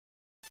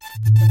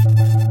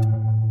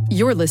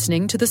You're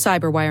listening to the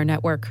Cyberwire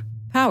Network,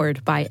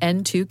 powered by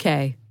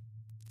N2K.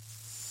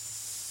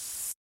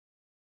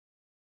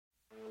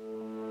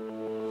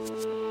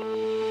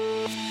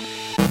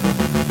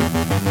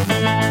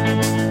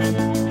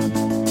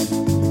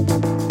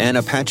 An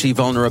Apache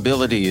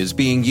vulnerability is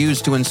being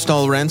used to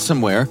install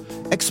ransomware.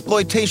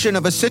 Exploitation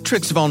of a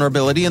Citrix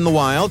vulnerability in the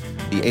wild.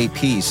 The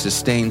AP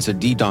sustains a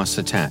DDoS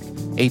attack.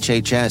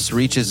 HHS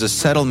reaches a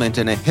settlement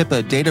in a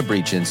HIPAA data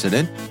breach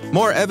incident.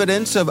 More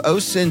evidence of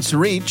OSINT's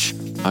reach.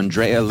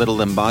 Andrea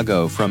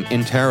Little-Limbago from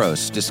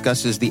Interos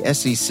discusses the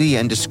SEC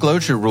and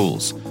disclosure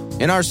rules.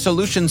 In our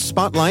Solutions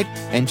Spotlight,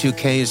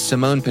 N2K's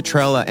Simone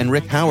Petrella and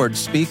Rick Howard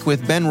speak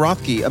with Ben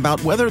Rothke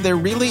about whether there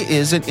really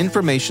is an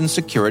information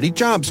security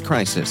jobs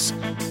crisis.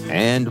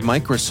 And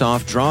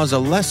Microsoft draws a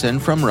lesson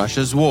from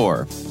Russia's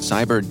war.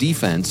 Cyber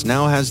defense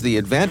now has the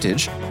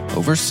advantage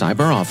over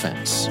cyber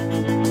offense.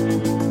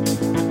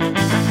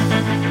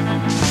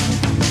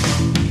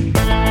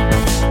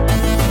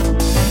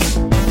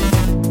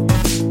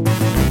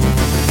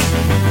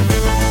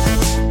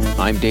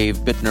 I'm Dave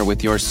Bittner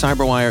with your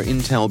CyberWire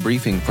Intel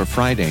briefing for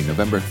Friday,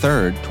 November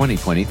 3rd,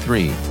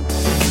 2023.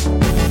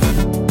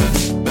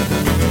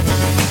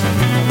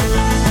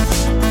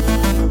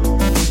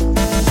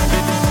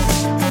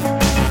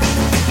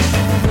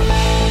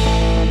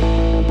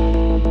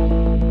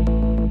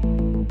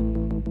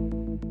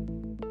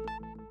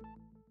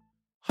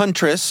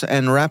 Huntress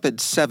and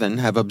Rapid7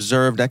 have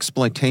observed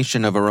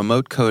exploitation of a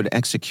remote code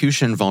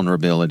execution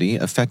vulnerability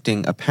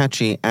affecting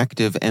Apache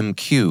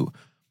ActiveMQ.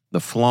 The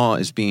flaw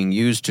is being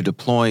used to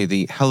deploy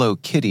the Hello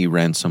Kitty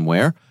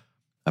ransomware.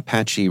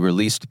 Apache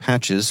released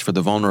patches for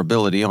the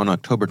vulnerability on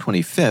October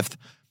 25th,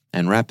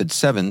 and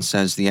Rapid7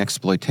 says the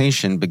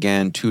exploitation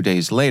began 2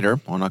 days later,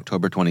 on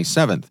October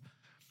 27th.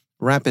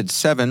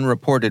 Rapid7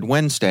 reported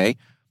Wednesday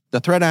the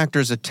threat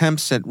actors'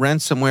 attempts at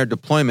ransomware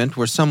deployment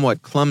were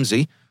somewhat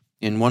clumsy.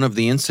 In one of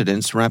the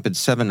incidents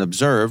Rapid7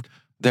 observed,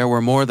 there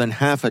were more than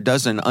half a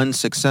dozen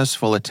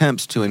unsuccessful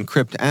attempts to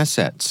encrypt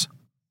assets.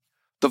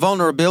 The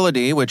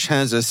vulnerability, which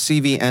has a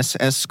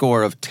CVSS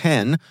score of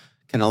 10,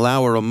 can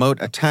allow a remote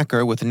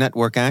attacker with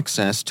network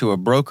access to a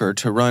broker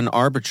to run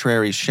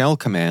arbitrary shell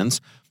commands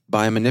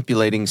by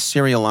manipulating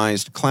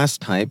serialized class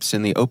types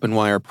in the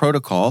OpenWire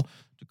protocol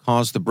to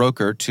cause the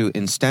broker to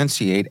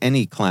instantiate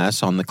any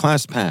class on the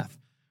class path.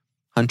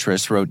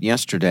 Huntress wrote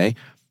yesterday,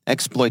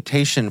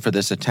 exploitation for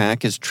this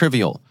attack is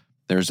trivial.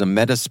 There's a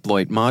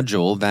Metasploit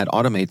module that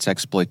automates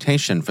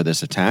exploitation for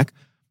this attack.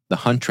 The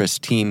Huntress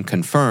team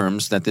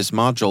confirms that this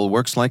module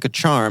works like a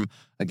charm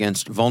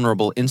against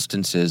vulnerable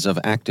instances of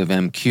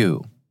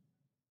ActiveMQ.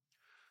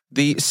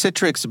 The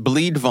Citrix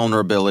Bleed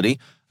vulnerability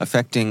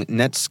affecting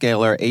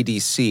NetScaler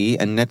ADC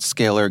and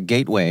NetScaler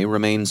Gateway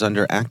remains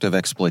under active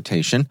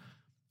exploitation.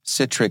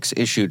 Citrix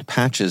issued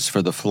patches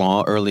for the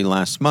flaw early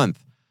last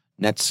month.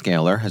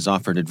 NetScaler has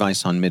offered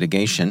advice on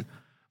mitigation.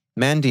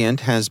 Mandiant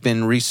has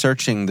been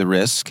researching the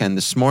risk and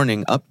this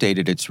morning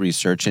updated its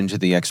research into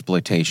the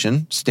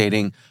exploitation,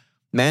 stating,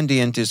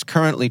 Mandiant is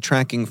currently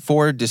tracking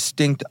 4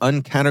 distinct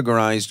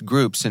uncategorized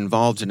groups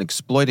involved in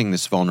exploiting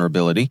this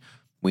vulnerability.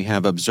 We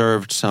have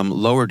observed some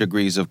lower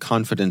degrees of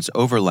confidence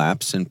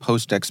overlaps in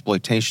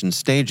post-exploitation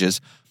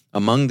stages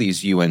among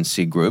these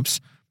UNC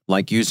groups,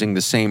 like using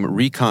the same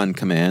recon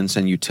commands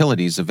and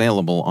utilities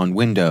available on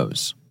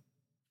Windows.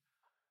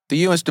 The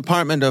U.S.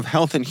 Department of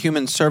Health and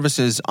Human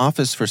Services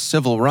Office for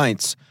Civil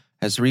Rights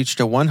has reached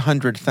a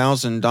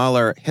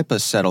 $100,000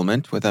 HIPAA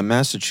settlement with a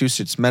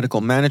Massachusetts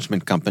medical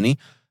management company.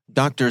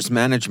 Doctors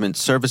Management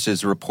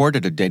Services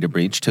reported a data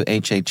breach to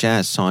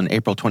HHS on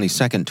April 22,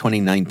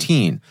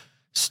 2019,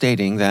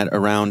 stating that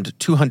around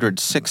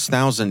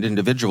 206,000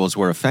 individuals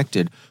were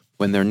affected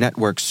when their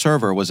network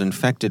server was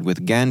infected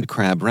with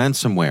GandCrab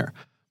ransomware.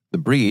 The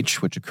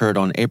breach, which occurred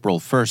on April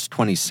 1,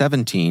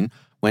 2017,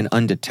 went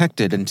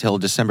undetected until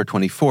December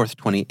 24,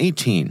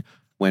 2018,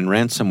 when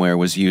ransomware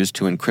was used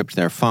to encrypt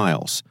their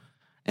files.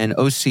 An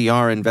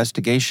OCR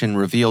investigation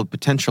revealed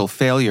potential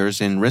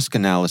failures in risk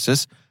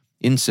analysis,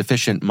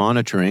 insufficient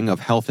monitoring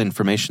of health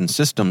information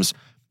systems,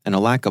 and a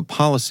lack of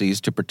policies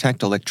to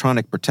protect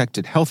electronic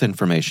protected health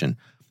information,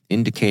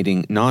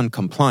 indicating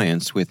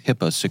non-compliance with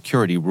HIPAA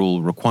security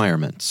rule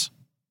requirements.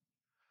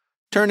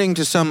 Turning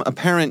to some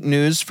apparent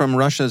news from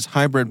Russia's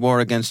hybrid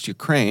war against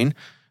Ukraine,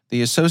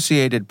 the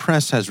Associated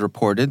Press has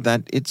reported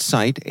that its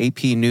site,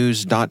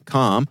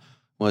 apnews.com,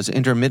 was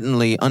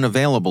intermittently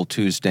unavailable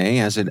Tuesday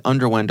as it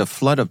underwent a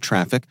flood of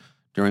traffic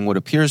during what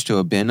appears to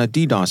have been a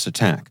DDoS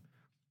attack.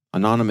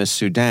 Anonymous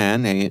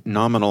Sudan, a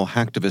nominal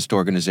hacktivist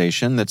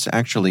organization that's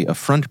actually a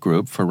front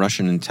group for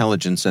Russian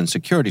intelligence and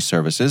security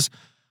services,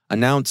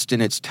 announced in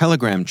its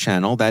Telegram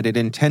channel that it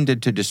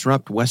intended to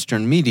disrupt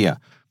Western media,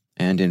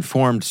 and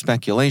informed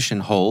speculation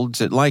holds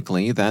it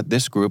likely that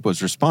this group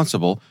was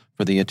responsible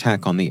for the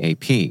attack on the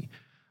AP.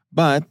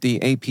 But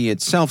the AP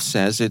itself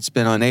says it's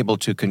been unable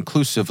to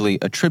conclusively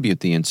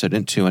attribute the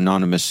incident to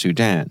Anonymous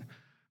Sudan.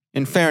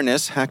 In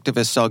fairness,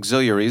 hacktivist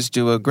auxiliaries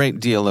do a great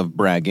deal of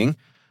bragging.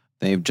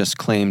 They've just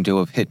claimed to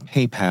have hit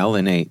PayPal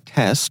in a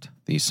test,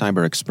 the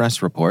Cyber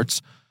Express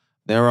reports.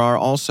 there are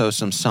also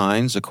some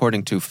signs,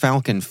 according to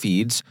Falcon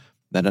Feeds,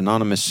 that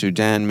Anonymous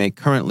Sudan may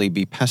currently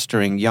be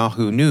pestering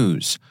Yahoo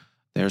News.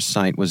 Their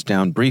site was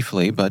down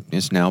briefly, but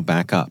is now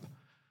back up.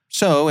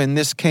 So, in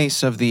this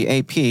case of the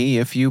AP,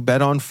 if you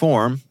bet on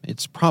form,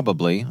 it's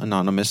probably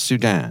Anonymous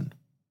Sudan.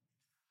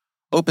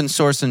 Open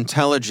Source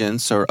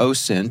Intelligence, or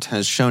OSINT,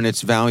 has shown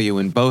its value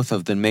in both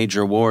of the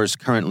major wars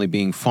currently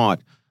being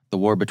fought, the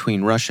war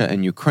between Russia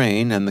and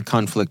Ukraine and the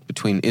conflict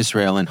between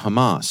Israel and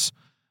Hamas.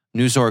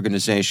 News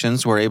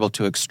organizations were able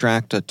to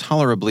extract a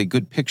tolerably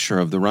good picture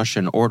of the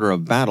Russian order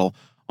of battle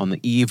on the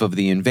eve of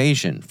the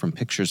invasion from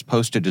pictures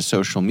posted to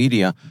social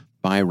media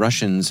by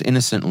Russians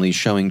innocently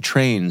showing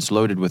trains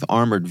loaded with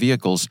armored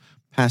vehicles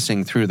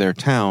passing through their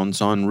towns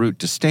en route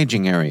to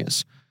staging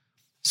areas.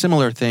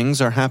 Similar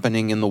things are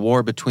happening in the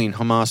war between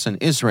Hamas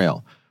and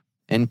Israel.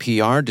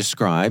 NPR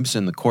describes,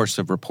 in the course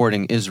of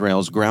reporting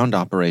Israel's ground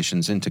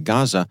operations into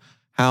Gaza,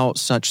 how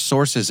such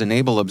sources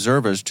enable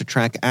observers to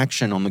track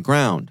action on the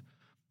ground.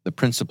 The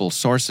principal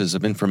sources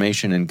of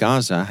information in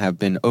Gaza have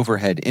been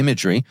overhead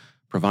imagery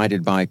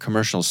provided by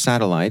commercial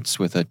satellites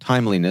with a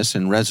timeliness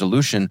and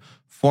resolution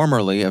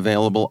formerly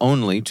available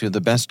only to the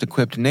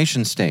best-equipped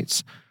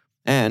nation-states,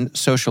 and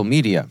social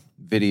media,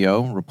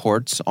 video,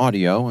 reports,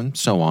 audio, and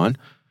so on.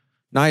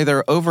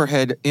 Neither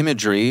overhead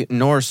imagery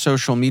nor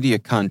social media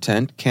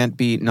content can't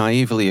be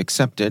naively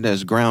accepted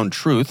as ground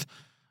truth,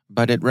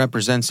 but it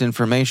represents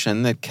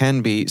information that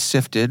can be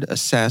sifted,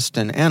 assessed,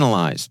 and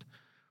analyzed.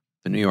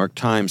 The New York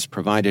Times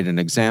provided an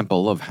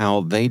example of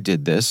how they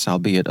did this,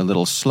 albeit a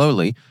little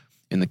slowly,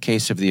 in the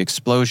case of the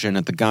explosion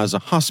at the Gaza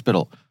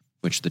hospital,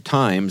 which the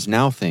Times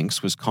now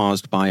thinks was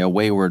caused by a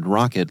wayward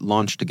rocket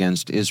launched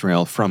against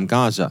Israel from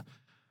Gaza.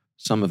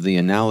 Some of the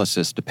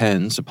analysis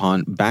depends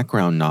upon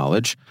background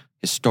knowledge,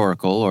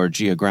 historical or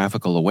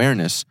geographical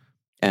awareness,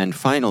 and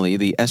finally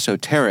the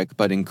esoteric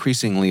but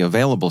increasingly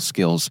available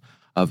skills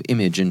of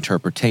image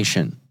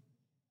interpretation.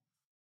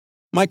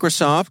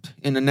 Microsoft,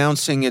 in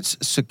announcing its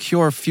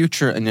Secure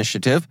Future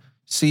initiative,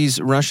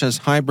 sees Russia's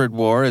hybrid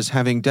war as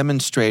having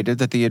demonstrated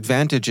that the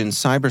advantage in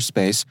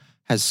cyberspace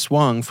has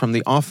swung from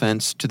the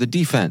offense to the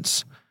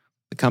defense.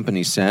 The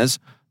company says,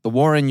 the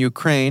war in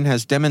Ukraine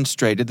has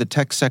demonstrated the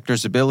tech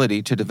sector's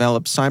ability to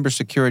develop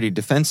cybersecurity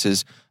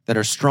defenses that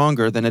are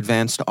stronger than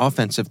advanced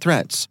offensive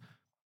threats.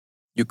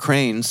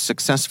 Ukraine's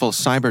successful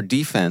cyber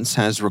defense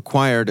has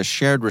required a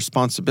shared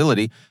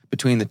responsibility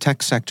between the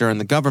tech sector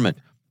and the government,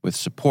 with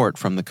support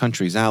from the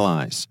country's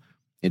allies.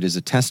 It is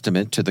a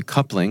testament to the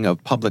coupling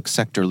of public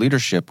sector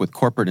leadership with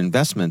corporate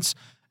investments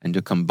and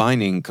to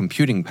combining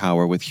computing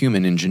power with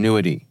human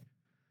ingenuity.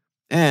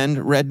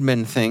 And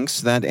Redmond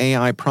thinks that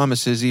AI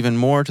promises even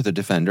more to the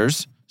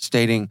defenders,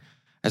 stating,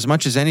 as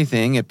much as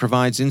anything, it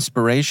provides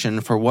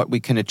inspiration for what we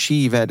can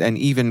achieve at an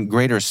even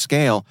greater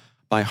scale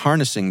by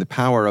harnessing the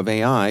power of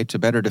AI to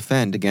better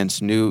defend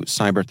against new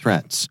cyber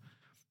threats.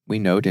 We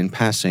note in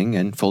passing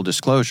and full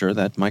disclosure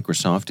that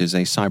Microsoft is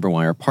a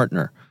CyberWire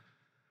partner.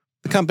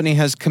 The company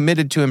has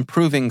committed to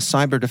improving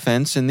cyber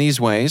defense in these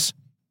ways.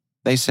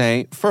 They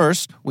say,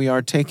 first, we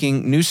are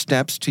taking new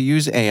steps to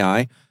use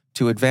AI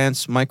to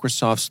advance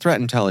Microsoft's threat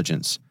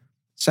intelligence.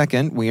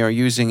 Second, we are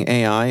using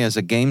AI as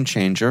a game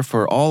changer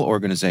for all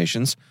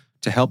organizations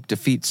to help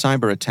defeat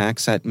cyber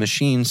attacks at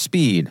machine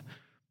speed.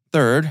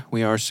 Third,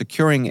 we are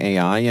securing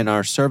AI in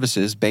our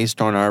services based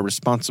on our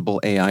responsible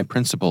AI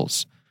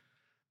principles.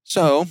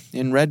 So,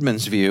 in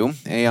Redmond's view,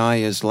 AI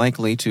is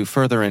likely to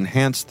further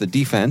enhance the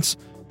defense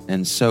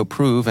and so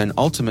prove an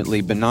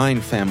ultimately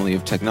benign family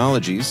of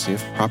technologies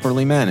if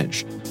properly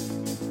managed.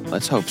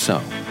 Let's hope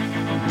so.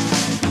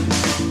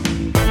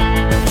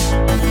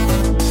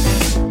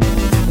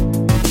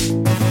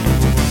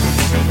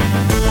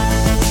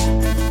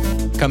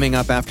 Coming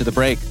up after the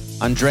break,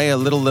 Andrea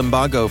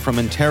Little-Limbago from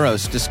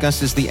Interos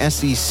discusses the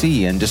SEC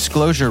and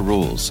disclosure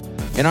rules.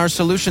 In our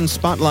Solutions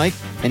Spotlight,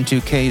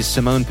 N2K's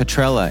Simone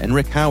Petrella and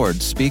Rick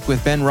Howard speak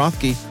with Ben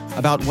Rothke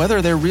about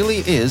whether there really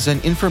is an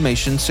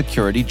information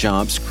security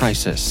jobs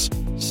crisis.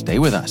 Stay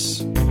with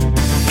us.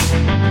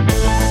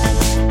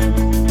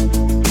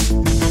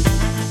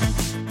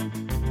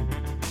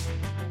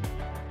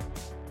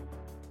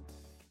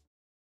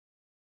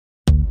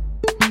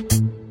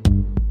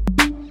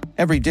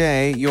 Every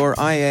day, your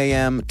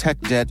IAM tech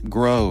debt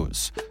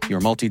grows.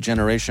 Your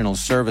multi-generational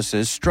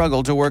services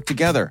struggle to work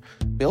together.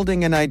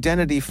 Building an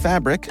identity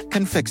fabric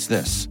can fix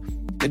this.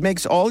 It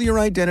makes all your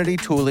identity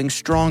tooling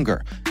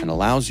stronger and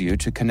allows you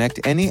to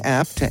connect any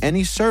app to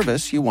any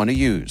service you want to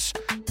use,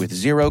 with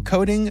zero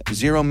coding,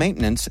 zero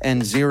maintenance,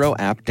 and zero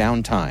app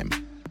downtime.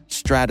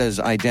 Strata's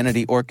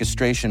identity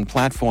orchestration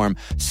platform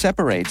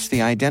separates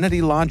the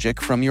identity logic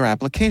from your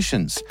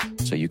applications,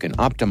 so you can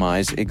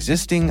optimize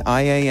existing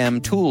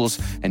IAM tools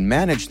and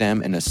manage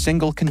them in a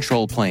single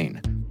control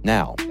plane.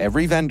 Now,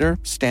 every vendor,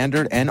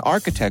 standard, and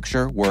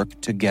architecture work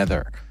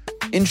together.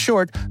 In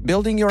short,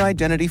 building your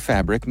identity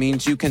fabric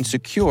means you can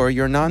secure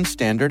your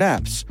non-standard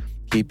apps,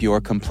 keep your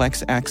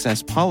complex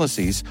access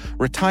policies,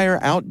 retire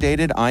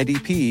outdated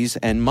IDPs,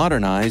 and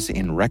modernize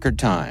in record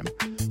time.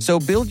 So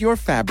build your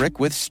fabric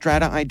with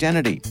Strata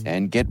Identity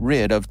and get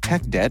rid of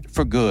tech debt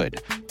for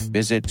good.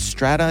 Visit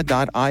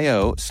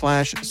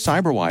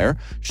strata.io/cyberwire,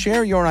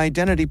 share your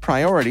identity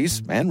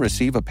priorities, and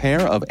receive a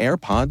pair of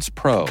AirPods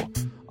Pro.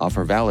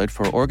 Offer valid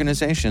for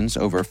organizations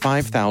over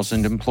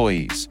 5,000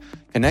 employees.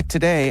 Connect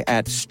today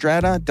at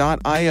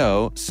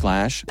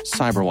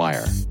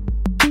strata.io/cyberwire.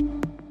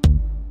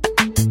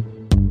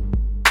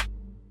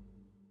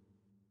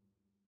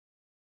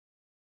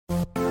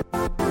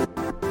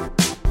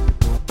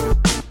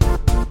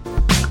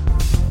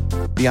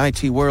 The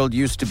IT world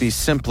used to be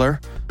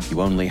simpler.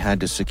 You only had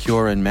to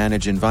secure and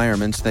manage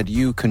environments that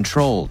you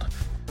controlled.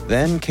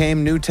 Then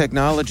came new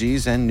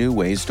technologies and new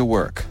ways to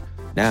work.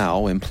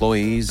 Now,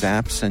 employees,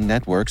 apps, and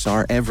networks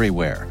are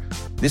everywhere.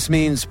 This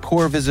means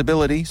poor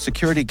visibility,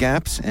 security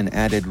gaps, and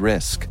added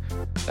risk.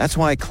 That's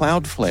why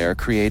Cloudflare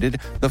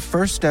created the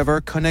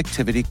first-ever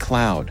connectivity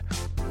cloud.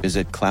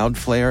 Visit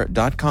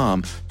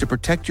cloudflare.com to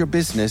protect your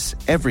business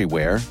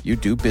everywhere you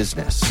do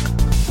business.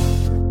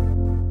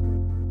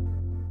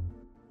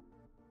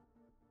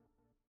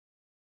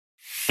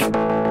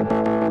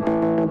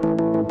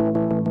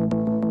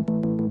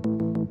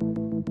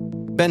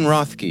 Ben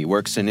Rothke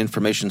works in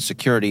information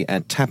security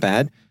at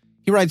Tapad.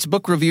 He writes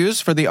book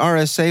reviews for the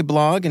RSA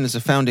blog and is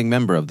a founding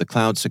member of the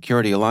Cloud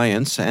Security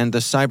Alliance and the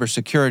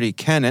Cybersecurity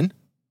Canon.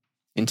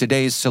 In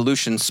today's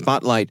Solution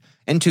Spotlight,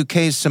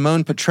 N2K's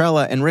Simone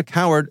Petrella and Rick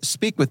Howard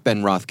speak with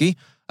Ben Rothke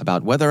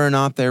about whether or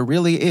not there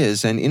really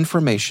is an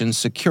information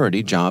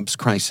security jobs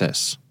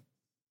crisis.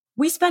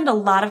 We spend a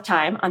lot of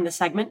time on this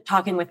segment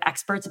talking with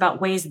experts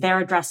about ways they're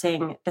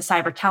addressing the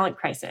cyber talent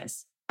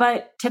crisis.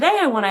 But today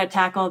I want to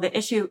tackle the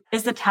issue,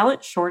 is the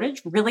talent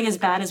shortage really as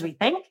bad as we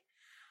think?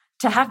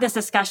 To have this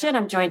discussion,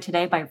 I'm joined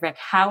today by Rick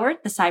Howard,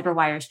 the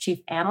CyberWire's chief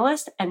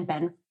analyst, and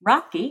Ben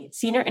Rothke,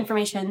 senior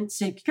information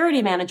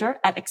security manager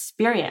at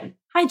Experian.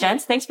 Hi,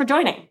 gents. Thanks for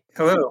joining.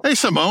 Hello. Hey,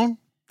 Simone.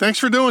 Thanks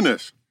for doing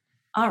this.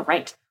 All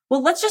right.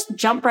 Well, let's just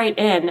jump right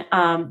in.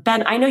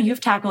 Ben, I know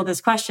you've tackled this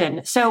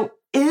question. So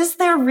is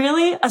there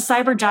really a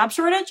cyber job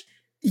shortage?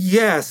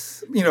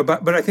 Yes,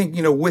 but I think,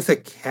 with a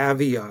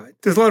caveat.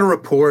 There's a lot of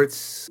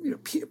reports,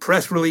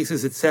 press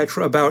releases, et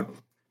cetera, about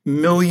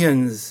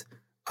millions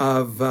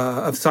of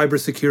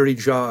cybersecurity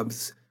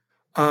jobs.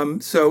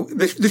 So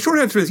the short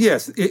answer is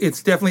yes,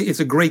 it's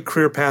a great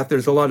career path.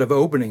 There's a lot of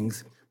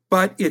openings,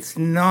 but it's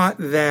not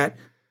that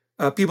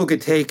people could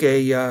take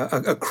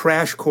a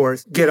crash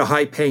course, get a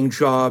high-paying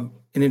job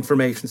in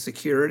information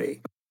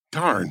security.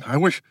 Darn, I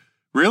wish,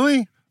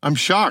 really? I'm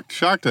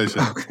shocked, I said.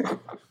 Okay.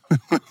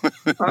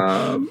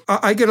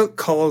 I get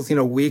calls,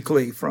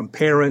 weekly from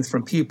parents,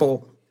 from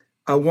people.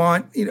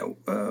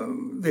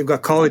 They've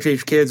got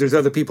college-age kids. There's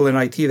other people in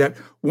IT that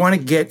want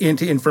to get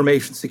into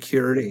information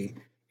security.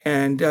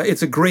 And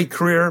it's a great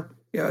career.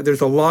 There's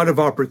a lot of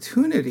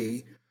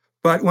opportunity.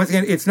 But once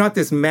again, it's not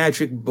this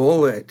magic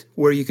bullet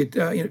where you could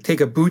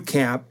take a boot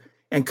camp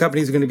and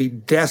companies are going to be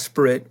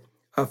desperate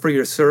for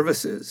your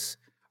services.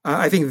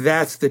 I think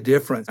that's the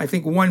difference. I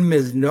think one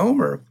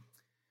misnomer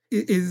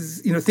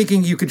is,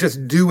 thinking you could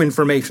just do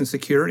information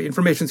security.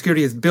 Information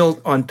security is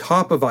built on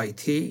top of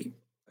IT.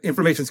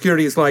 Information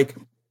security is like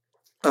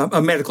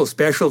a medical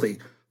specialty.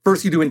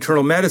 First, you do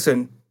internal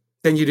medicine,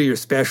 then you do your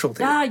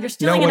specialty. Yeah, you're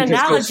stealing an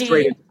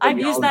analogy. I've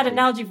used that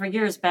analogy for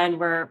years, Ben.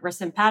 We're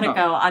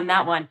simpatico on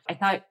that one. I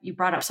thought you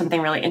brought up something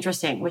really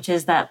interesting, which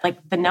is that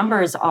the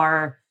numbers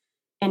are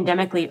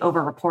endemically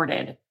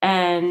overreported.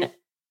 And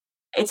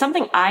it's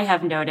something I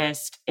have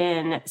noticed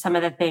in some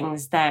of the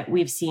things that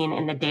we've seen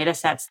in the data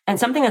sets, and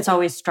something that's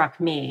always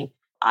struck me.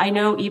 I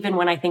know even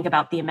when I think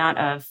about the amount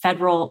of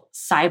federal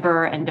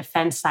cyber and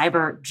defense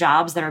cyber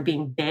jobs that are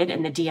being bid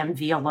in the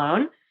DMV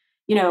alone,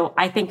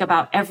 I think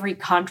about every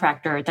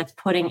contractor that's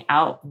putting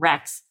out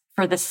recs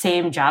for the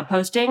same job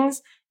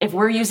postings. If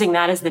we're using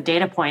that as the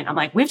data point, I'm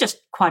like, we've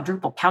just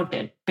quadruple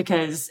counted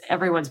because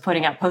everyone's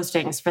putting out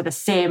postings for the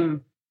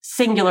same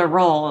singular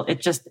role.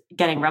 It's just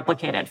getting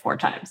replicated 4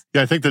 times.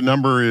 Yeah, I think the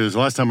number is,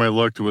 last time I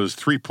looked, was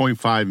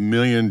 3.5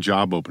 million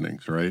job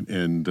openings, right?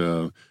 And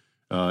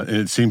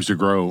it seems to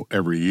grow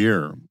every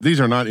year. These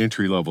are not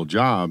entry-level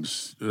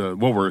jobs.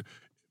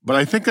 But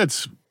I think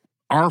that's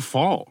our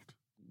fault.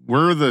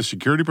 We're the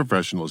security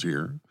professionals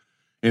here.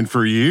 And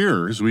for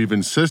years, we've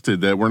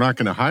insisted that we're not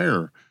going to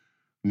hire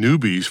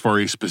newbies for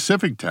a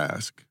specific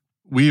task.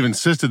 We've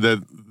insisted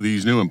that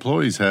these new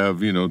employees have,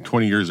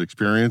 20 years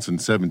experience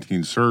and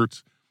 17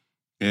 certs,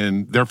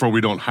 and therefore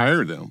we don't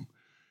hire them.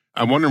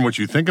 I'm wondering what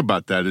you think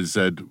about that, is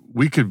that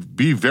we could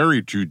be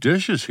very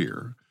judicious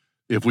here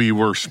if we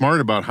were smart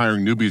about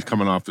hiring newbies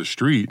coming off the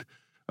street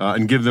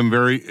and give them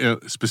very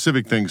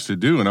specific things to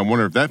do. And I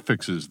wonder if that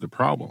fixes the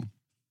problem.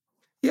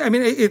 Yeah, I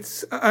mean,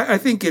 I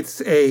think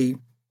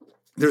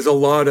there's a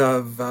lot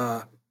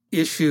of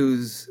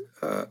issues,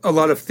 a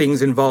lot of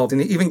things involved.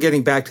 And even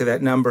getting back to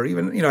that number,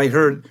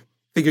 I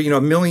figure,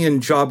 1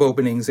 million job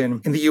openings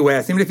in the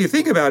U.S. I mean, if you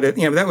think about it,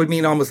 that would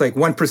mean almost like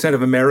 1%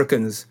 of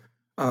Americans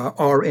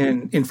are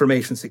in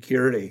information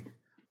security.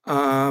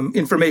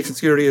 Information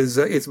security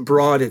it's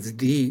broad, it's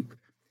deep.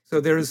 So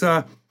there's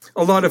a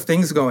lot of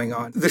things going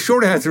on. The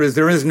short answer is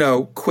there is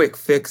no quick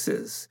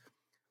fixes.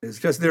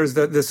 There's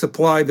the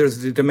supply, there's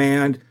the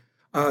demand,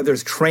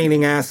 there's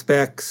training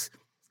aspects.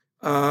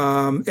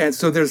 And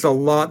so there's a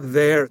lot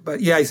there.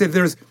 But yeah, I said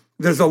there's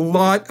a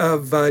lot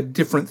of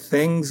different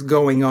things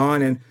going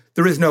on, and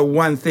there is no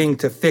one thing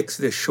to fix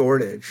this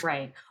shortage.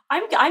 Right.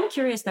 I'm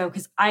curious though,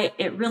 because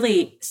it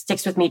really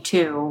sticks with me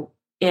too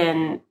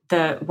in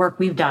the work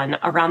we've done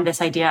around this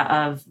idea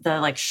of the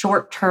like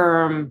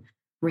short-term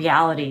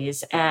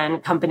realities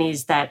and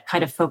companies that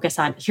kind of focus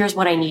on here's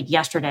what I need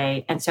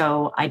yesterday. And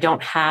so I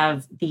don't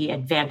have the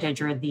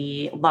advantage or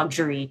the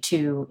luxury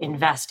to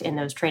invest in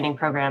those training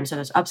programs or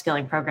those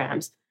upskilling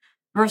programs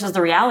versus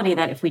the reality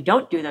that if we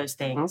don't do those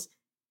things,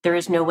 there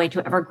is no way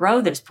to ever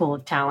grow this pool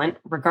of talent,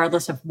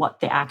 regardless of what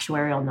the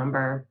actuarial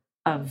number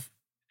of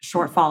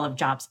shortfall of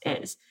jobs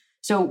is.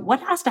 So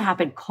what has to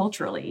happen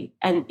culturally?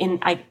 And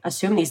I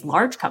assume these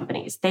large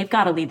companies, they've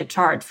got to lead the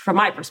charge from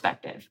my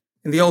perspective.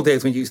 In the old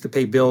days when you used to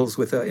pay bills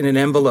with in an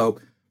envelope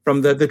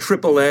from the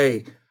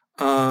AAA,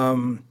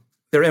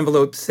 their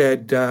envelope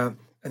said, I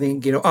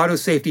think, auto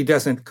safety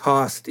doesn't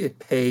cost, it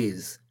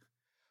pays.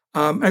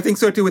 I think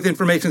so too with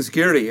information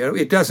security.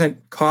 It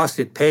doesn't cost,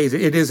 it pays.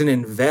 It is an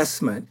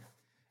investment.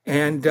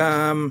 And,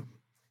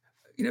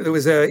 there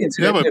was a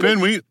incident. Yeah, but Ben,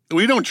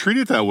 we don't treat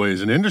it that way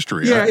as an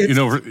industry. Yeah,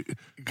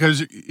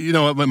 because,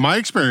 my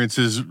experience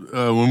is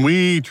when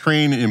we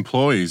train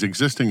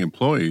existing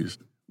employees,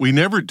 we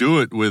never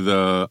do it with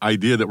the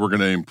idea that we're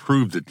going to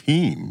improve the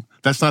team.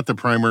 That's not the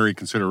primary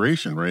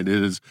consideration, right?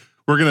 It's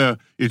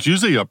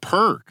usually a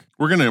perk.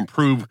 We're going to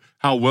improve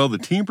how well the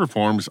team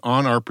performs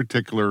on our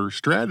particular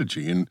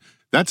strategy. And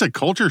that's a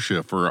culture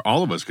shift for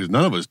all of us because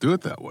none of us do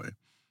it that way.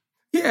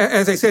 Yeah,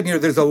 as I said,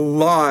 there's a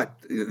lot.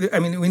 I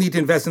mean, we need to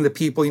invest in the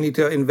people. You need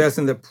to invest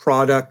in the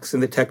products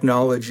and the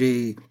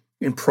technology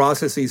and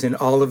processes in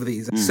all of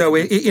these. So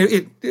as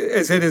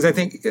it is, I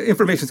think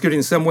information security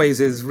in some ways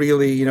is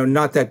really,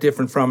 not that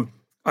different from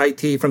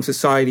IT, from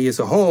society as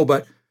a whole.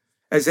 But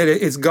as I said,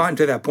 it's gotten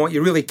to that point.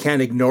 You really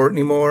can't ignore it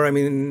anymore. I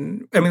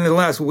mean, in the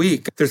last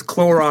week, there's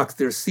Clorox,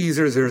 there's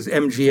Caesars, there's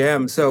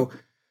MGM. So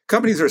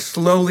companies are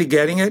slowly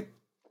getting it,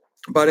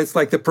 but it's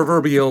like the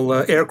proverbial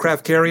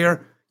aircraft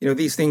carrier.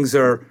 These things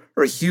are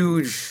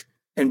huge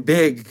and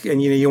big,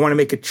 and you want to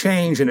make a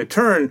change and a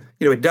turn.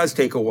 It does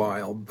take a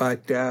while,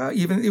 but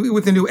even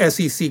with the new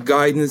SEC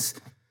guidance,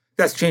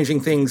 that's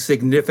changing things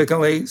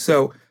significantly.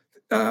 So,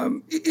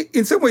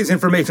 in some ways,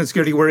 information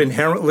security, we're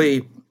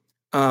inherently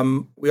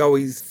we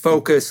always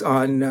focus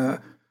on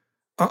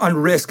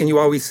risk, and you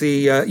always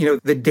see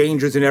the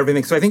dangers and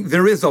everything. So, I think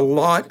there is a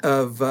lot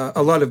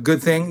of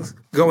good things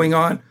going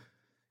on.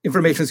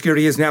 Information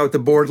security is now at the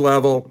board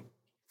level.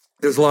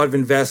 There's a lot of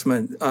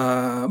investment,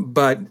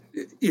 but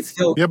it's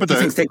still these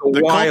things take a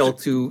while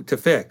to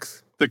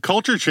fix. The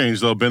culture change,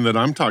 though, Ben, that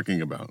I'm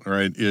talking about,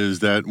 right, is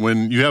that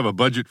when you have a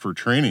budget for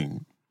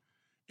training,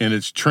 and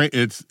it's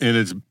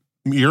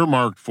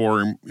earmarked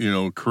for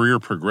career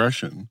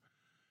progression,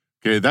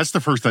 okay, that's the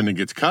first thing that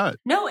gets cut.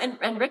 No,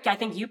 and Rick, I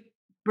think you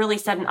really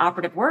said an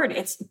operative word.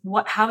 It's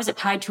how is it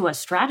tied to a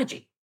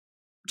strategy?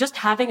 Just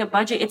having a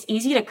budget, it's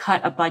easy to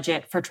cut a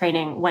budget for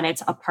training when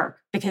it's a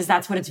perk because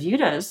that's what it's viewed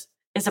as.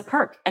 Is a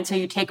perk. And so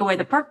you take away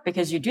the perk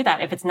because you do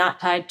that. If it's not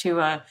tied to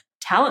a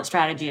talent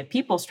strategy, a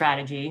people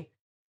strategy.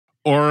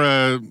 Or,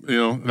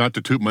 not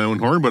to toot my own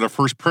horn, but a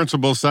first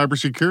principle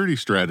cybersecurity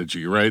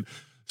strategy, right?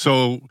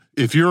 So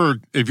if your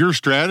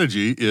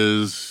strategy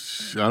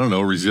is,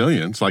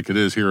 resilience, like it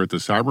is here at the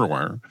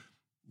CyberWire,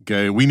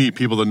 okay, we need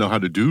people that know how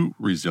to do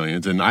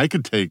resilience. And I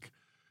could take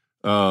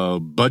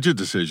budget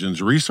decisions,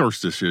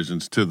 resource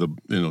decisions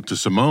to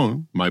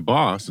Simone, my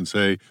boss, and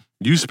say,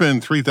 you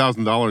spend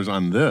 $3,000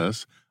 on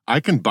this, I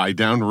can buy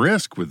down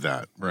risk with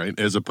that, right?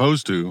 As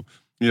opposed to,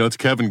 it's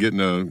Kevin getting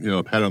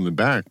a pat on the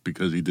back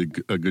because he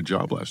did a good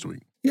job last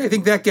week. Yeah, I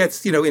think that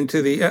gets,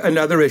 into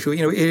another issue.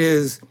 It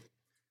is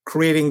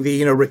creating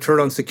the, return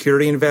on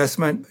security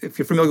investment. If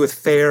you're familiar with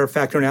FAIR,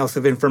 factor analysis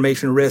of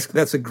information risk,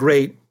 that's a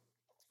great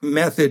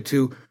method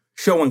to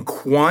show and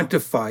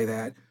quantify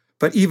that.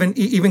 But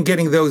even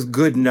getting those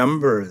good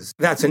numbers,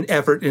 that's an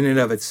effort in and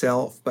of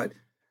itself. But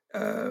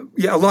a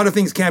lot of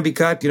things can be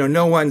cut.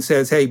 No one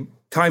says, hey,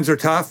 times are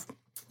tough.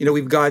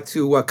 We've got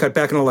to cut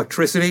back on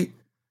electricity.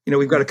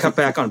 We've got to cut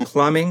back on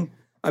plumbing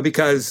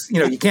because,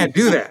 you can't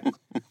do that.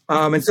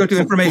 And so to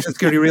information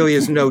security really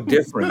is no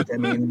different. I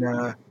mean,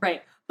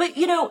 right. But,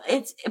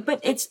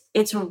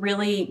 it's a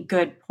really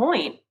good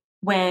point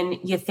when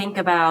you think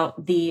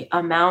about the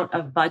amount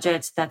of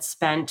budgets that's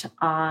spent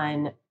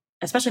on,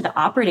 especially the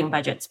operating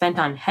budget spent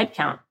on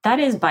headcount. That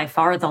is by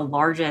far the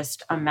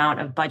largest amount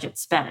of budget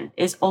spend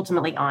is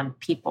ultimately on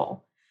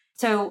people.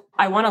 So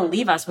I want to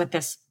leave us with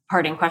this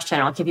parting question.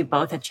 I'll give you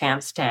both a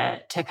chance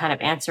to kind of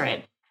answer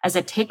it. As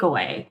a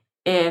takeaway,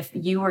 if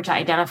you were to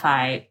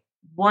identify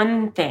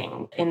one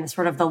thing in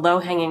sort of the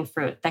low-hanging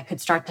fruit that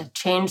could start to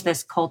change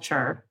this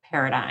culture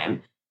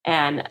paradigm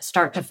and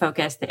start to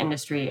focus the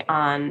industry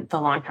on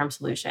the long-term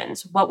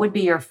solutions, what would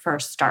be your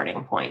first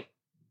starting point?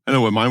 I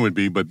know what mine would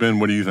be, but Ben,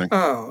 what do you think?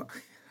 Oh,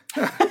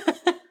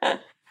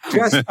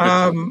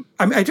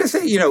 I just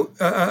say,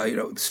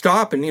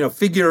 stop and,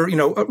 figure,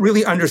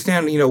 really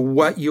understand,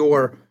 what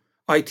your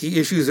IT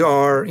issues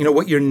are,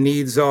 what your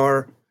needs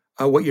are,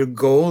 what your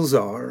goals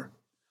are,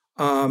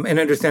 and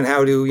understand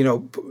how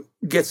to,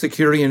 get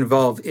security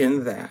involved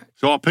in that.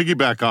 So I'll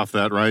piggyback off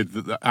that, right?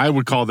 I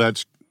would call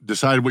that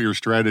decide what your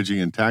strategy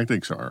and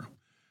tactics are.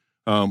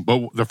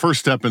 But the first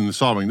step in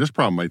solving this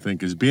problem, I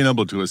think, is being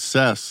able to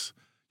assess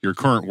your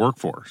current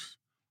workforce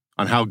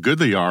on how good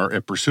they are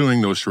at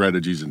pursuing those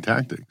strategies and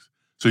tactics.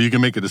 So you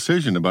can make a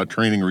decision about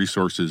training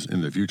resources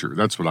in the future.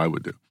 That's what I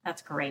would do.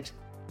 That's great.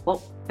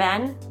 Well,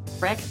 Ben,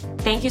 Rick,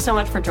 thank you so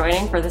much for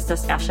joining for this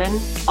discussion.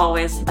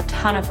 Always a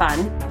ton of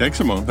fun. Thanks,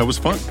 Simone. That was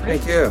fun.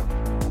 Thank you.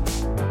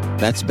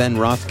 That's Ben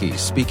Rothke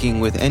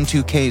speaking with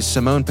N2K's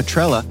Simone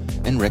Petrella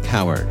and Rick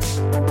Howard.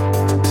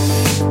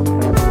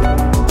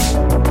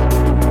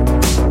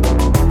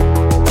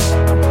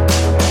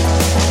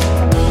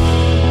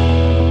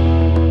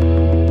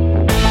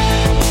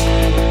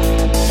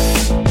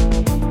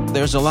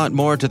 There's a lot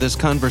more to this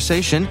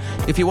conversation.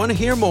 If you want to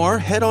hear more,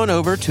 head on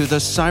over to the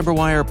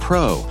CyberWire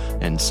Pro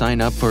and sign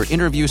up for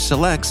Interview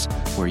Selects,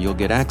 where you'll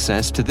get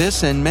access to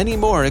this and many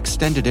more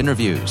extended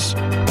interviews.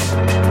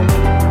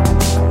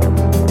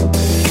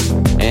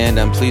 And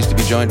I'm pleased to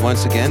be joined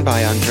once again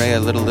by Andrea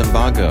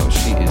Little-Limbago.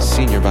 She is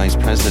Senior Vice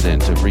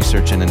President of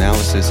Research and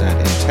Analysis at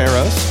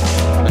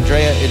Anteros.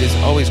 Andrea, it is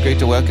always great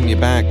to welcome you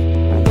back.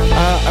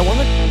 I want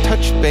to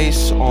touch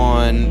base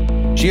on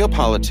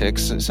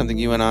geopolitics, something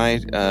you and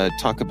I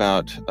talk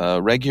about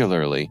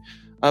regularly,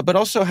 but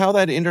also how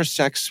that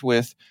intersects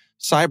with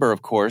cyber,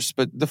 of course,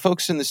 but the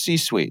folks in the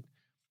C-suite.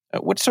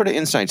 What sort of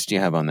insights do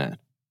you have on that?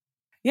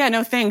 Yeah,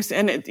 no, thanks.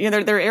 And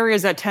there are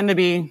areas that tend to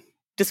be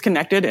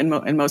disconnected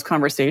in most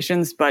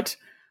conversations, but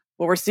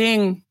what we're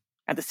seeing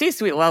at the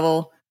C-suite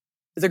level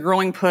is a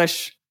growing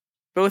push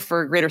both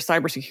for greater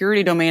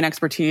cybersecurity domain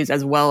expertise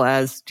as well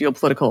as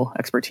geopolitical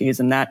expertise.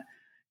 And that,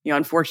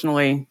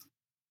 unfortunately,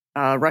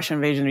 Russian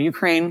invasion of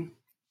Ukraine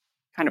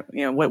kind of,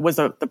 what was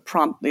the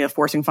prompt, the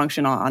forcing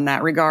function on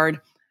that regard.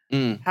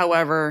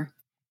 However,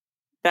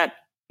 that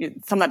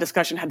some of that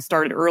discussion had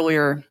started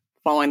earlier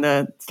following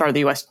the start of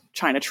the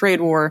U.S.-China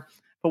trade war,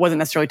 but wasn't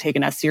necessarily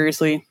taken as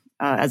seriously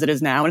as it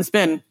is now. And it's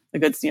been a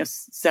good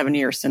 7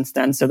 years since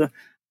then. So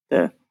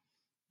the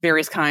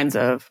various kinds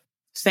of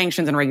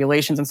sanctions and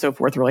regulations and so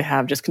forth really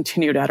have just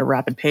continued at a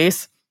rapid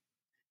pace.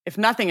 If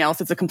nothing else,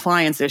 it's a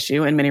compliance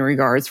issue in many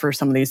regards for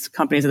some of these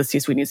companies that the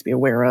C-suite needs to be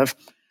aware of.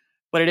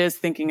 But it is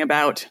thinking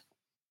about,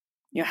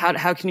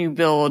 how can you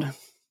build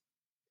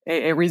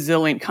a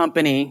resilient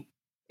company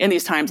in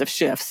these times of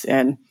shifts,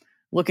 and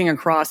looking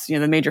across,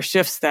 the major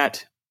shifts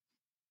that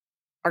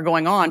are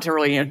going on to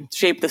really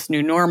shape this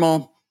new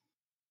normal.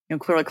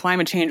 Clearly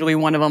climate change will be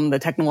one of them. The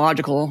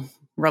technological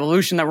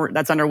revolution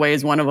that's underway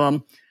is one of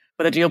them.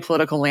 But the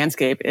geopolitical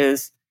landscape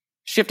is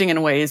shifting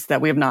in ways that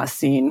we have not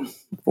seen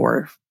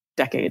for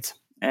decades.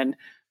 And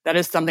that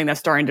is something that's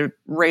starting to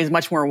raise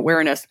much more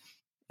awareness.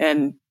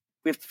 And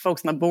we have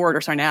folks on the board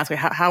are starting to ask,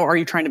 how are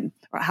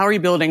you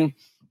building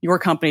your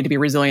company to be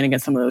resilient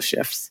against some of those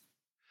shifts?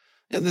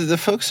 The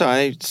folks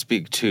I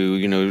speak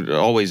to,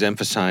 always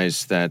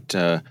emphasize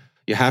that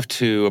you have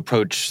to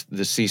approach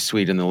the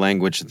C-suite in the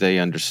language that they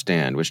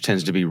understand, which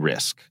tends to be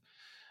risk,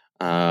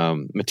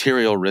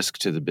 material risk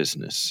to the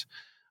business.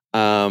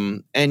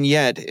 And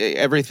yet,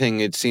 everything,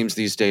 it seems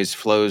these days,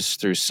 flows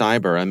through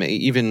cyber. I mean,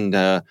 even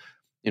the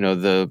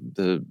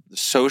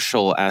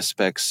social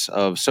aspects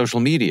of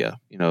social media.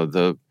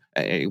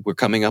 We're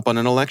coming up on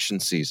an election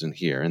season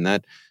here, and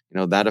that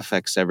that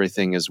affects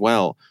everything as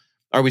well.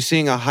 Are we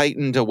seeing a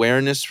heightened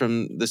awareness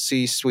from the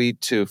C-suite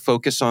to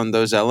focus on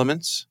those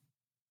elements?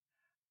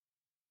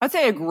 I'd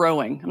say a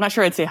growing. I'm not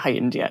sure I'd say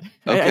heightened yet.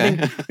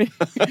 Okay.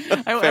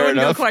 I wouldn't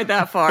go quite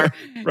that far.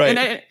 Right.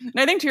 And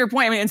I think to your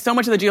point, and so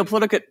much of the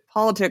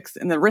geopolitics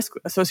and the risk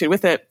associated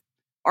with it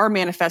are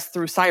manifest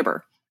through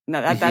cyber. And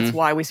that's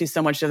why we see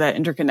so much of that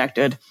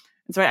interconnected.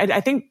 And so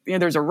I think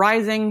there's a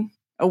rising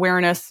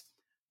awareness.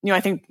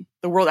 I think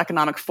the World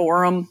Economic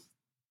Forum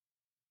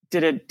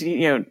did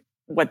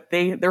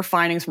their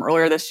findings from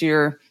earlier this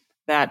year,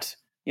 that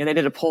they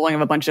did a polling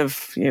of a bunch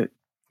of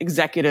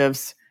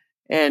executives,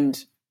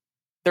 and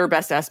their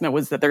best estimate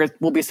was that there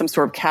will be some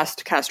sort of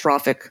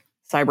catastrophic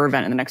cyber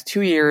event in the next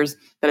 2 years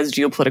that is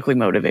geopolitically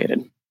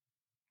motivated.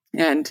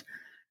 And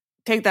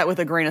take that with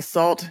a grain of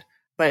salt,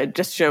 but it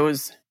just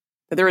shows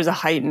that there is a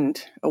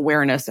heightened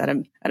awareness at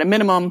a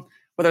minimum.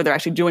 Whether they're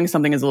actually doing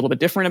something is a little bit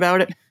different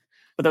about it.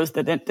 But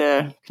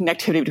the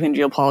connectivity between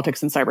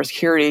geopolitics and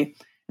cybersecurity,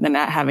 and then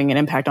that having an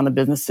impact on the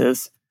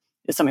businesses,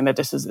 is something that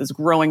just is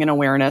growing in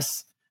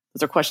awareness.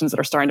 Those are questions that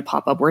are starting to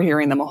pop up. We're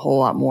hearing them a whole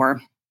lot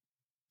more.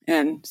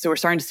 And so we're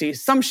starting to see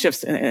some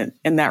shifts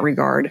in that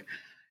regard.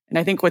 And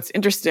I think what's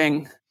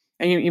interesting,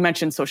 and you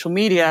mentioned social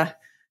media,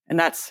 and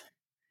that's,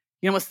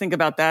 you almost think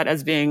about that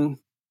as being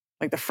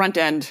like the front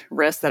end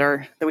risks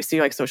that we see,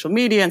 like social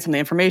media and some of the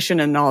information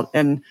and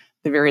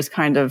the various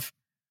kind of,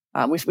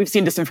 we've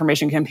seen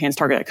disinformation campaigns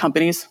target at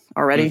companies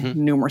already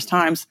numerous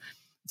times.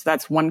 So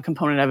that's one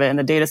component of it, and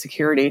the data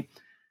security.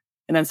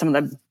 And then some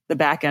of the the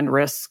back end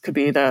risks could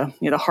be the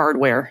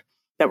hardware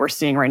that we're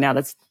seeing right now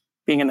that's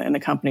being in the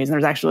companies. And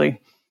there's actually a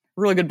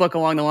really good book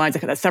along the lines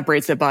that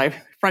separates it by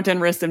front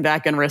end risk and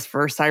back end risk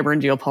for cyber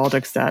and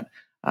geopolitics. That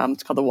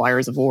it's called The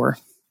Wires of War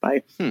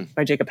by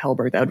Jacob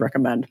Hellberg. That I would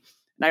recommend.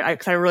 And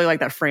I really like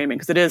that framing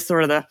because it is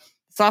sort of the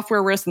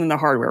software risk and then the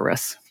hardware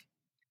risk,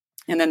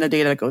 and then the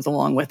data that goes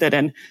along with it.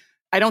 And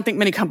I don't think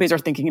many companies are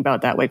thinking about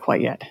it that way quite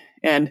yet.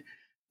 And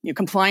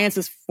compliance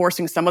is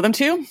forcing some of them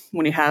to.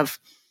 When you have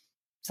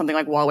something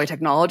like Huawei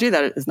technology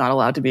that is not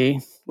allowed to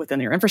be within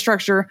your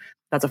infrastructure,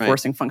 that's a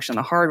forcing function on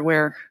the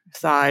hardware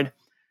side.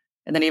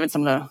 And then even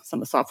some of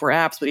the software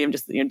apps, but even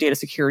just data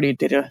security,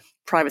 data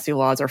privacy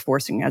laws are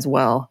forcing as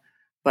well.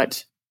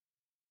 But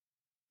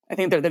I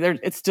think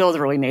it still is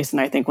really nascent,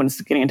 I think, when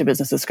it's getting into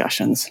business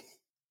discussions.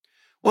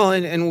 Well,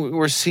 and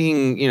we're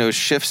seeing,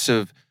 shifts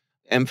of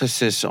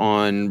emphasis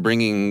on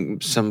bringing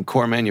some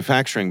core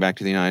manufacturing back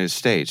to the United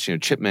States,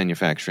 chip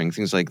manufacturing,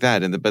 things like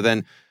that. But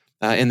then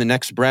in the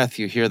next breath,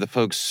 you hear the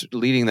folks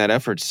leading that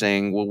effort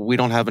saying, well, we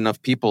don't have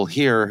enough people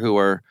here who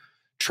are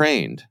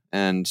trained.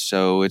 And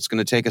so it's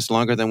going to take us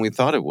longer than we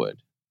thought it would.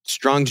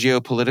 Strong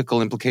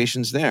geopolitical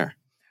implications there.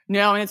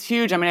 No, and it's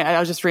huge. I mean, I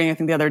was just reading, I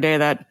think, the other day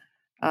that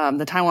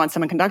the Taiwan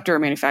Semiconductor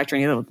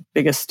Manufacturing, the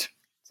biggest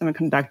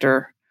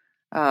semiconductor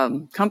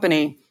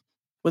company,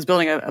 was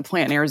building a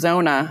plant in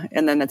Arizona,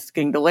 and then it's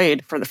getting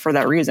delayed for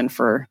that reason,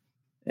 for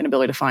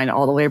inability to find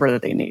all the labor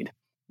that they need.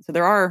 So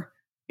there are,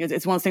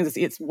 it's one of those things.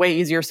 It's way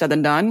easier said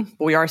than done,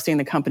 but we are seeing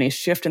the companies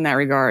shift in that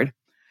regard.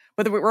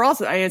 But we're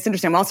also, it's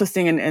interesting. I'm also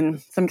seeing in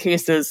some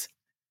cases,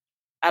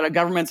 out of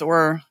governments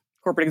or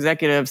corporate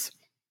executives,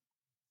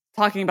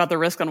 talking about the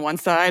risk on one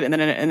side, and then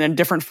in a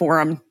different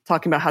forum,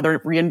 talking about how they're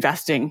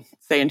reinvesting,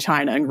 say in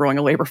China, and growing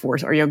a labor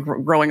force, or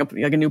growing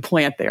a new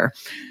plant there.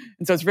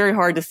 And so it's very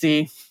hard to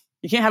see.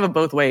 You can't have it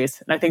both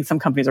ways. And I think some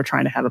companies are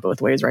trying to have it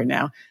both ways right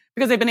now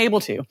because they've been able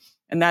to.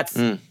 And that's,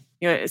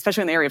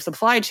 especially in the area of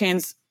supply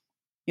chains,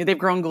 they've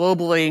grown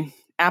globally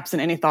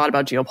absent any thought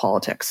about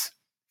geopolitics.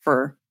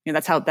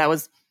 That's how that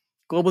was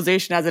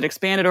globalization as it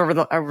expanded over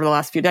the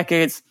last few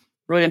decades,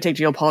 really didn't take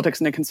geopolitics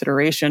into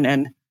consideration.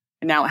 And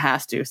now it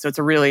has to. So it's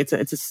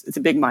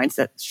a big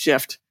mindset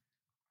shift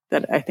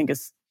that I think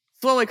is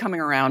slowly coming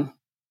around.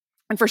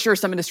 And for sure,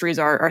 some industries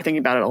are thinking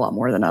about it a lot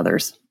more than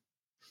others.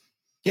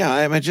 Yeah,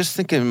 I just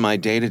think in my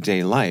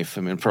day-to-day life,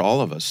 I mean, for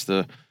all of us,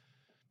 the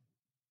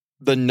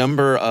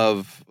number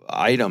of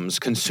items,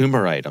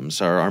 consumer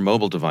items, our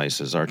mobile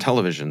devices, our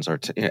televisions,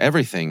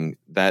 everything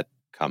that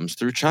comes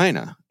through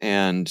China.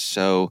 And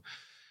so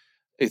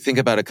you think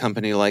about a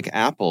company like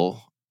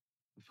Apple,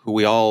 who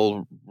we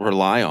all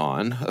rely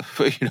on,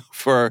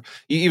 for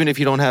even if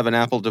you don't have an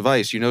Apple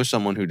device,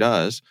 someone who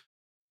does.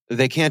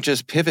 They can't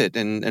just pivot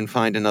and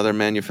find another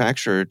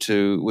manufacturer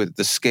with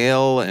the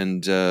scale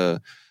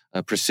and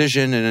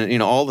precision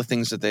and all the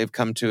things that they've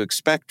come to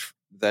expect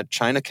that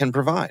China can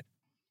provide.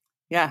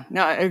 Yeah,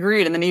 no, I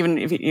agreed. And then even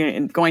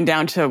if going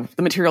down to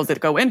the materials that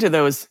go into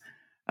those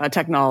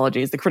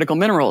technologies, the critical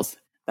minerals,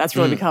 that's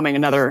really becoming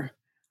another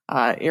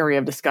area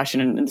of discussion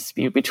and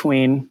dispute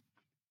between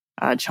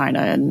China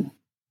and,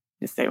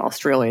 say,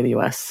 Australia, the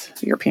U.S.,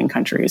 European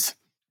countries.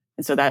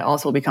 And so that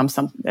also becomes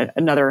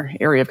another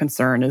area of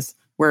concern, is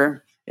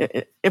where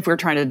if we're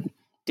trying to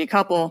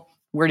decouple,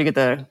 where do you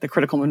get the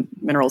critical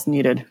minerals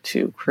needed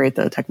to create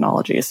the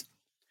technologies?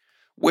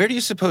 Where do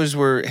you suppose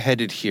we're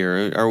headed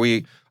here? Are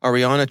we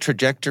on a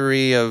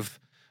trajectory of,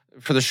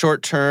 for the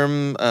short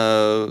term,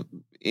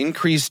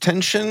 increased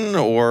tension,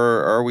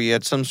 or are we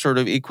at some sort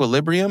of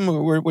equilibrium?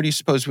 Where do you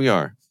suppose we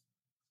are?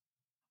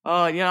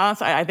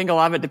 Honestly, I think a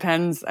lot of it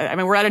depends. I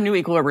mean, we're at a new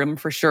equilibrium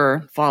for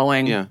sure,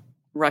 following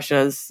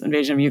Russia's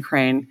invasion of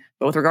Ukraine.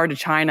 But with regard to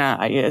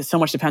China, so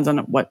much depends on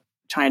what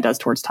China does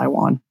towards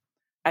Taiwan.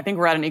 I think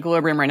we're at an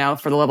equilibrium right now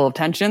for the level of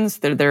tensions.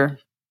 They're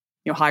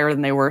higher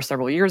than they were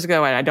several years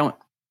ago. I don't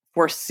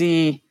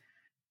foresee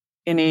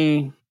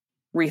any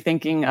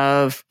rethinking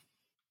of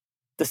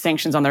the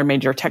sanctions on their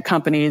major tech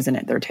companies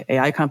and their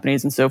AI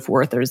companies and so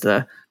forth. There's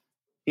the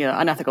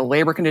unethical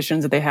labor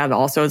conditions that they have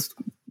also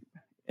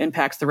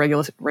impacts the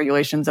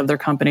regulations of their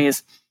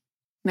companies.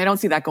 And I don't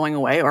see that going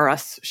away or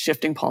us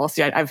shifting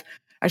policy. I've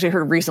actually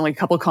heard recently a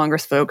couple of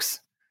Congress folks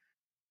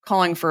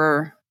calling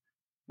for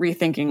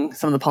rethinking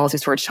some of the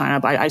policies towards China,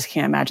 but I just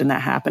can't imagine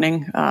that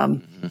happening.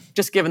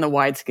 Just given the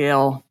wide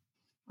scale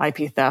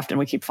IP theft, and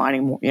we keep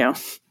finding, there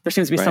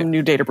seems to be some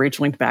new data breach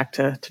linked back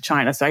to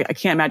China. So I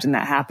can't imagine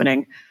that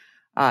happening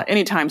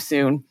anytime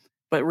soon.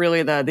 But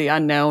really the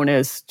unknown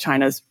is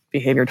China's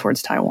behavior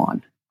towards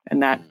Taiwan.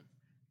 And that,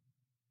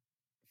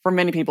 for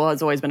many people,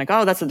 has always been like,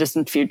 oh, that's a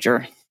distant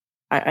future.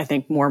 I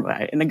think more,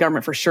 and the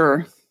government for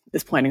sure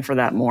is planning for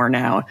that more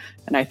now.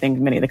 And I think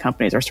many of the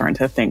companies are starting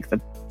to think that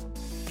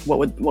what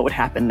would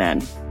happen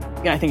then.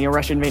 Again, I think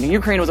Russia invading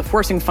Ukraine was a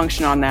forcing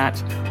function on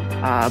that.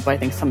 But I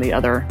think some of the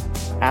other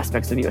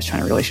aspects of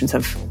U.S.-China relations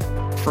have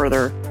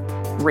further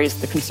raised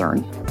the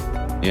concern.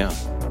 Yeah.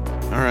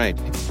 All right.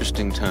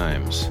 Interesting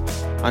times.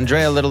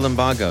 Andrea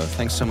Little-Imbago,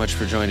 thanks so much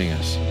for joining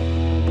us.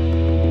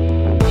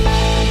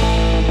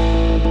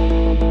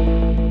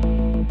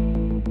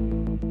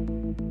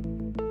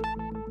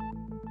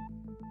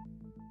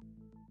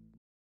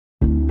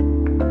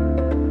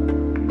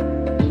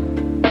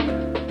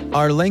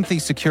 Are lengthy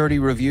security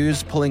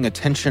reviews pulling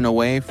attention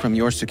away from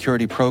your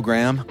security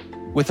program?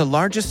 With the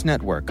largest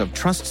network of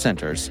trust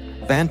centers,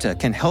 Vanta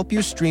can help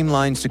you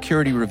streamline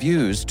security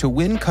reviews to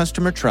win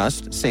customer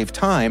trust, save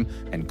time,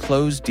 and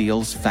close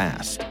deals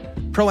fast.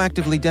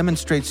 Proactively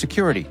demonstrate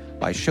security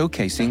by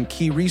showcasing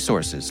key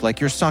resources like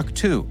your SOC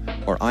 2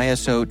 or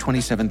ISO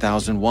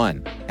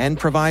 27001 and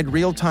provide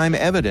real-time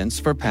evidence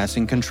for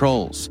passing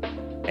controls.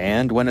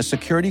 And when a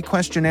security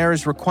questionnaire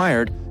is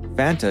required,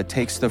 Vanta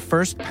takes the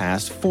first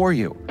pass for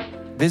you.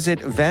 Visit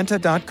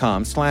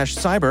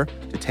vanta.com/cyber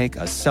to take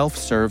a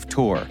self-serve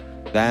tour.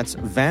 That's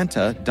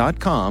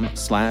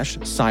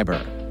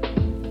vanta.com/cyber.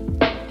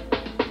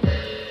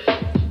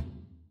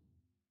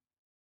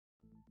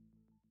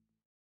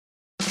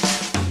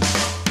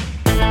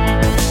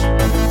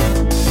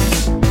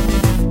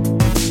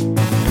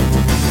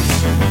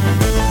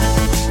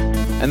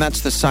 And that's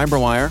the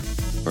Cyberwire.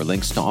 For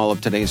links to all of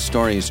today's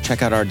stories,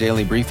 check out our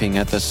daily briefing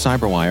at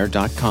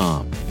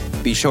thecyberwire.com.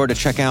 Be sure to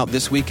check out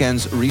this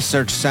weekend's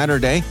Research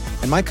Saturday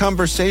and my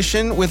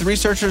conversation with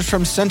researchers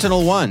from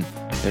SentinelOne.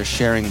 They're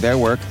sharing their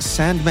work,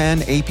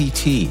 Sandman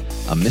APT,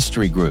 a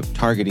mystery group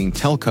targeting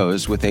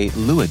telcos with a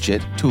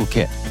Luajit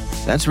toolkit.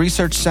 That's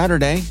Research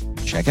Saturday.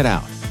 Check it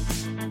out.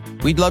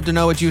 We'd love to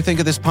know what you think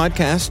of this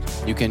podcast.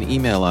 You can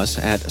email us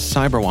at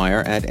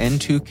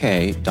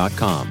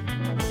cyberwire@n2k.com.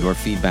 Your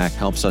feedback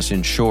helps us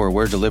ensure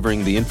we're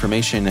delivering the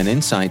information and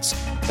insights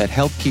that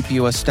help keep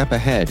you a step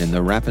ahead in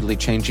the rapidly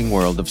changing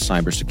world of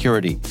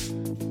cybersecurity.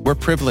 We're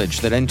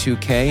privileged that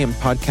N2K and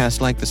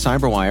podcasts like the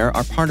Cyberwire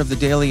are part of the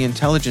daily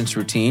intelligence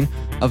routine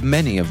of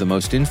many of the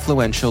most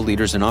influential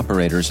leaders and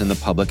operators in the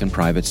public and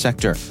private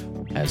sector,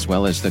 as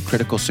well as the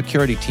critical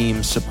security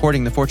teams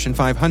supporting the Fortune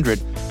 500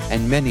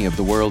 and many of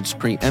the world's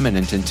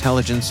preeminent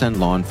intelligence and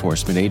law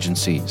enforcement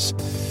agencies.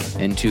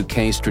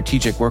 N2K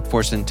Strategic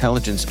Workforce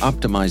Intelligence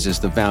optimizes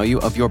the value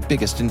of your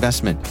biggest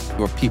investment,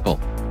 your people.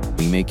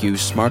 We make you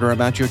smarter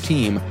about your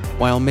team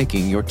while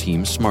making your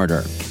team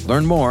smarter.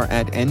 Learn more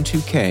at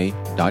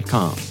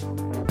n2k.com.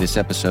 This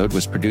episode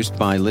was produced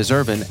by Liz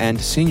Irvin and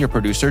senior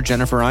producer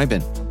Jennifer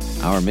Eiben.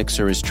 Our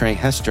mixer is Trey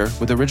Hester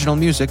with original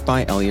music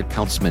by Elliot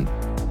Peltzman.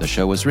 The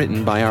show was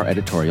written by our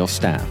editorial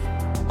staff.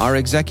 Our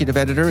executive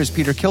editor is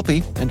Peter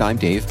Kilpie, and I'm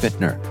Dave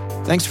Bittner.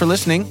 Thanks for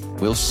listening.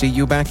 We'll see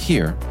you back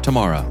here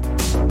tomorrow.